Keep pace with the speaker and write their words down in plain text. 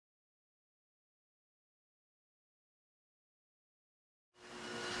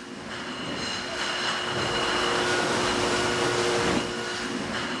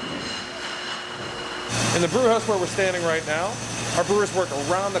In the brew house where we're standing right now, our brewers work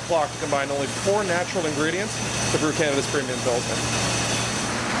around the clock to combine only 4 natural ingredients to brew Canada's premium Pilsner.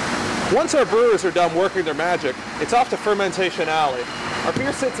 Once our brewers are done working their magic, it's off to fermentation alley. Our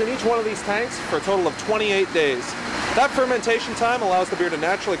beer sits in each one of these tanks for a total of 28 days. That fermentation time allows the beer to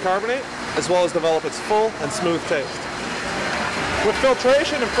naturally carbonate, as well as develop its full and smooth taste. With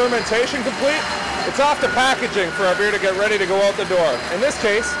filtration and fermentation complete, it's off to packaging for our beer to get ready to go out the door. In this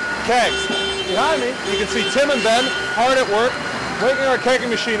case, kegs. Behind me, you can see Tim and Ben hard at work, making our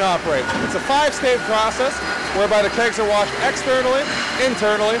kegging machine operate. It's a 5-stage process whereby the kegs are washed externally,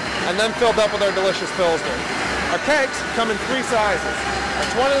 internally, and then filled up with our delicious Pilsner. Our kegs come in 3 sizes. Our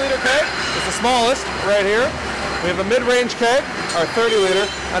 20-liter keg is the smallest, right here. We have a mid-range keg, our 30-liter,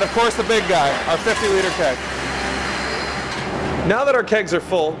 and of course the big guy, our 50-liter keg. Now that our kegs are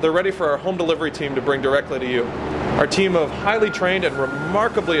full, they're ready for our home delivery team to bring directly to you. Our team of highly trained and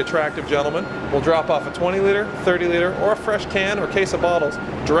remarkably attractive gentlemen will drop off a 20-liter, 30-liter, or a fresh can or case of bottles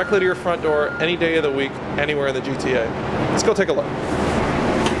directly to your front door any day of the week, anywhere in the GTA. Let's go take a look.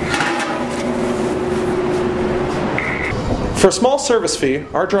 For a small service fee,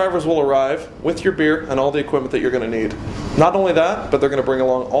 our drivers will arrive with your beer and all the equipment that you're going to need. Not only that, but they're going to bring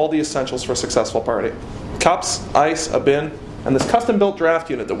along all the essentials for a successful party. Cups, ice, a bin, and this custom-built draft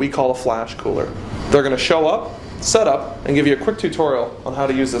unit that we call a flash cooler. They're going to show up, set up, and give you a quick tutorial on how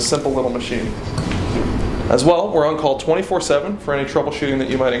to use this simple little machine. As well, we're on call 24/7 for any troubleshooting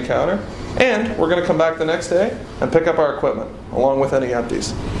that you might encounter, and we're going to come back the next day and pick up our equipment, along with any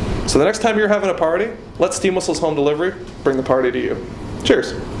empties. So the next time you're having a party, let Steam Whistle's Home Delivery bring the party to you.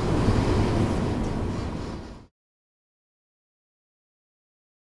 Cheers!